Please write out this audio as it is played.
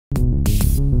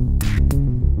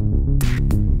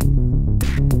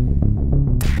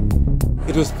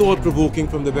was thought-provoking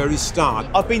from the very start.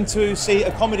 I've been to see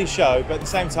a comedy show, but at the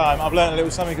same time, I've learned a little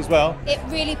something as well. It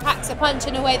really packs a punch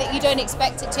in a way that you don't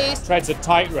expect it to. Treads a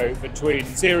tightrope between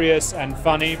serious and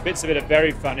funny. Bits of it are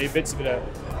very funny, bits of it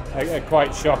are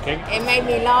quite shocking. It made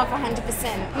me laugh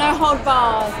 100%. No hold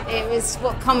bars. It was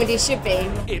what comedy should be.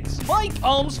 It's Mike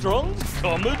Armstrong's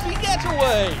Comedy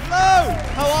Getaway. Hello!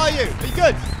 How are you? Are you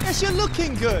good? Yes, you're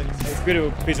looking good. It's a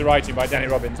beautiful piece of writing by Danny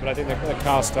Robbins, but I think the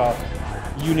cast are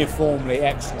uniformly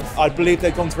excellent. I believe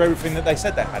they've gone through everything that they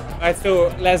said they had. I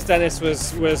thought Les Dennis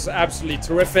was absolutely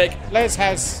terrific. Les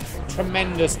has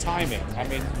tremendous timing. I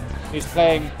mean, he's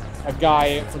playing a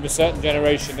guy from a certain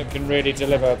generation that can really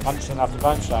deliver punchline after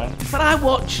punchline. But I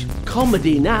watch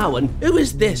comedy now, and who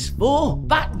is this for?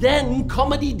 Back then,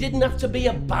 comedy didn't have to be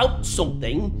about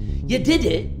something. You did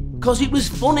it because it was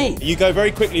funny. You go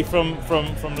very quickly from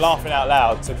laughing out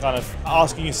loud to kind of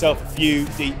asking yourself a few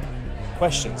deep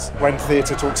questions. When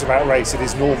theatre talks about race, it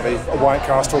is normally a white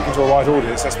cast talking to a white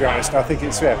audience, let's be honest. And I think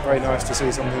it's very nice to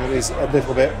see something that is a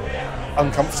little bit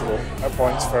uncomfortable at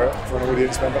points for an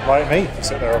audience member like me to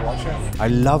sit there and watch it. I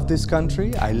love this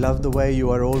country. I love the way you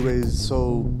are always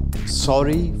so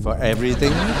sorry for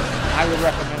everything. I would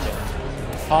recommend it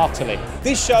heartily.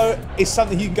 This show is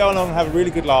something you can go along and have a really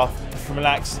good laugh, you can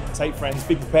relax, take friends,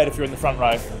 be prepared if you're in the front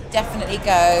row. Definitely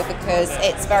go because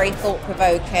it's very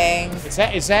thought-provoking.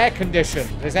 It's air conditioned.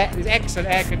 There's excellent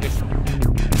air conditioning.